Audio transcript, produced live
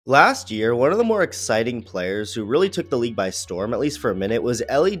Last year, one of the more exciting players who really took the league by storm, at least for a minute, was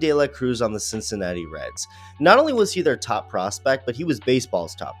Ellie De La Cruz on the Cincinnati Reds. Not only was he their top prospect, but he was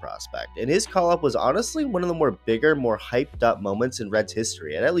baseball's top prospect, and his call-up was honestly one of the more bigger, more hyped-up moments in Reds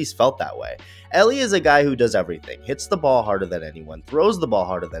history. It at least felt that way. Ellie is a guy who does everything, hits the ball harder than anyone, throws the ball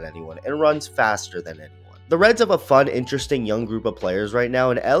harder than anyone, and runs faster than anyone. The Reds have a fun, interesting young group of players right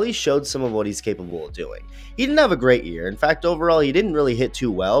now, and Ellie showed some of what he's capable of doing. He didn't have a great year. In fact, overall, he didn't really hit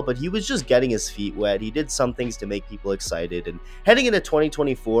too well, but he was just getting his feet wet. He did some things to make people excited, and heading into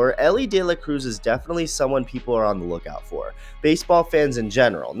 2024, Ellie De La Cruz is definitely someone people are on the lookout for. Baseball fans in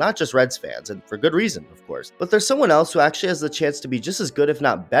general, not just Reds fans, and for good reason, of course. But there's someone else who actually has the chance to be just as good, if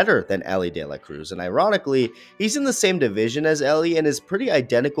not better, than Ellie De La Cruz, and ironically, he's in the same division as Ellie and is pretty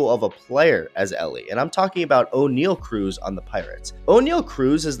identical of a player as Ellie, and I'm talking about Oneil Cruz on the Pirates. Oneil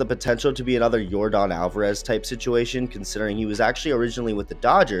Cruz has the potential to be another Yordan Alvarez type situation, considering he was actually originally with the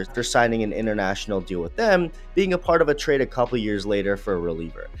Dodgers after signing an international deal with them, being a part of a trade a couple years later for a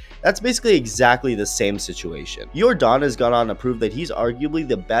reliever. That's basically exactly the same situation. Yordan has gone on to prove that he's arguably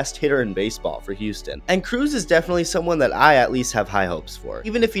the best hitter in baseball for Houston, and Cruz is definitely someone that I at least have high hopes for,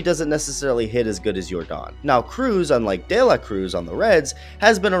 even if he doesn't necessarily hit as good as Yordan. Now Cruz, unlike De La Cruz on the Reds,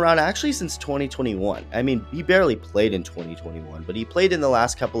 has been around actually since 2021. I mean, he barely played in 2021, but he played in the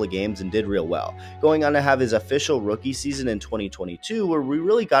last couple of games and did real well, going on to have his official rookie season in 2022 where we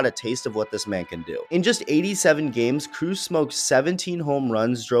really got a taste of what this man can do. In just 87 games, Cruz smoked 17 home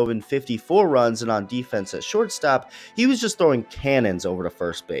runs, drove in 54 runs, and on defense at shortstop, he was just throwing cannons over to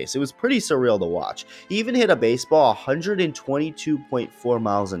first base. It was pretty surreal to watch. He even hit a baseball 122.4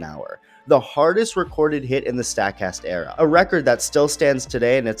 miles an hour. The hardest recorded hit in the StatCast era, a record that still stands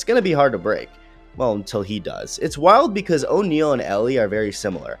today, and it's going to be hard to break. Well, until he does. It's wild because Oneil and Ellie are very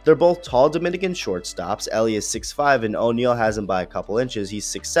similar. They're both tall Dominican shortstops. Ellie is 6'5", and Oneil has him by a couple inches. He's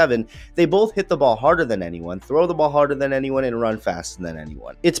 6'7". They both hit the ball harder than anyone, throw the ball harder than anyone, and run faster than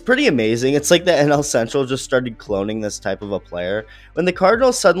anyone. It's pretty amazing. It's like the NL Central just started cloning this type of a player. When the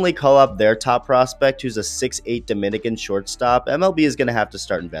Cardinals suddenly call up their top prospect, who's a 6'8" Dominican shortstop, MLB is going to have to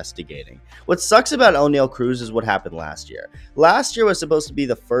start investigating. What sucks about Oneil Cruz is what happened last year. Last year was supposed to be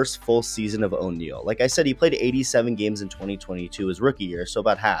the first full season of Oneil. Like I said, he played 87 games in 2022, his rookie year, so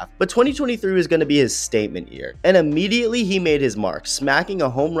about half. But 2023 was going to be his statement year. And immediately he made his mark, smacking a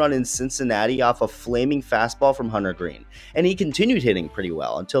home run in Cincinnati off a flaming fastball from Hunter Green. And he continued hitting pretty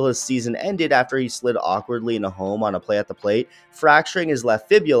well until his season ended after he slid awkwardly in a home on a play at the plate, fracturing his left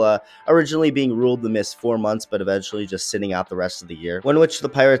fibula, originally being ruled to miss 4 months but eventually just sitting out the rest of the year, one which the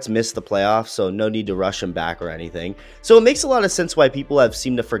Pirates missed the playoffs, so no need to rush him back or anything. So it makes a lot of sense why people have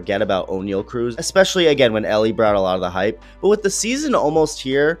seemed to forget about Oneil Cruz, especially again when Ellie brought a lot of the hype. But with the season almost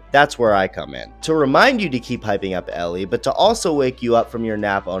here, that's where I come in, to remind you to keep hyping up Ellie, but to also wake you up from your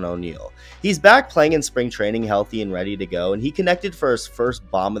nap on Oneil. He's back playing in spring training healthy and ready to go, and he connected for his first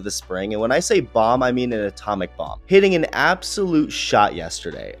bomb of the spring, and when I say bomb, I mean an atomic bomb, hitting an absolute shot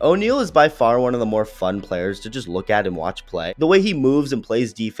yesterday. Oneil is by far one of the more fun players to just look at and watch play. The way he moves and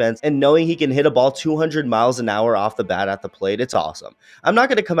plays defense, and knowing he can hit a ball 200 miles an hour off the bat at the plate, it's awesome. I'm not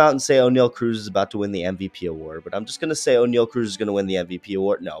going to come out and say Oneil Cruz is about to win the MVP award, but I'm just going to say Oneil Cruz is going to win the MVP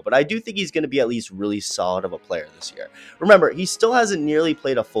award. No, but I do think he's going to be at least really solid of a player this year. Remember, he still hasn't nearly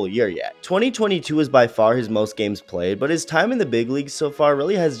played a full year yet. 2022 is by far his most games played, but his time in the big leagues so far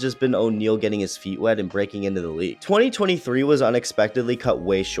really has just been Oneil getting his feet wet and breaking into the league. 2023 was unexpectedly cut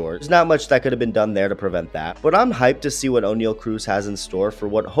way short. There's not much that could have been done there to prevent that, but I'm hyped to see what Oneil Cruz has in store for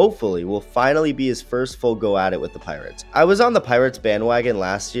what hopefully will finally be his first full go at it with the Pirates. I was on the Pirates bandwagon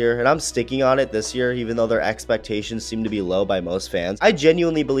last year, and I'm sticking on it this year, even though their expectations seem to be low by most fans. I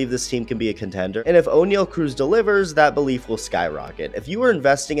genuinely believe this team can be a contender, and if Oneil Cruz delivers, that belief will skyrocket. If you were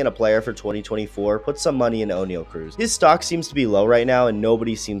investing in a player for 2024, put some money in Oneil Cruz. His stock seems to be low right now, and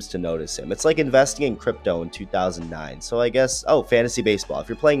nobody seems to notice him. It's like investing in crypto in 2009, so I guess, fantasy baseball. If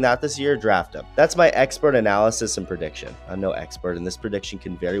you're playing that this year, draft him. That's my expert analysis and prediction. I'm no expert, and this prediction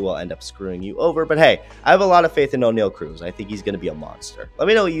can very well end up screwing you over, but hey, I have a lot of faith in Oneil Cruz. I think he's going to be a monster. Let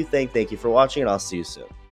me know what you think. Thank you for watching, and I'll see you soon.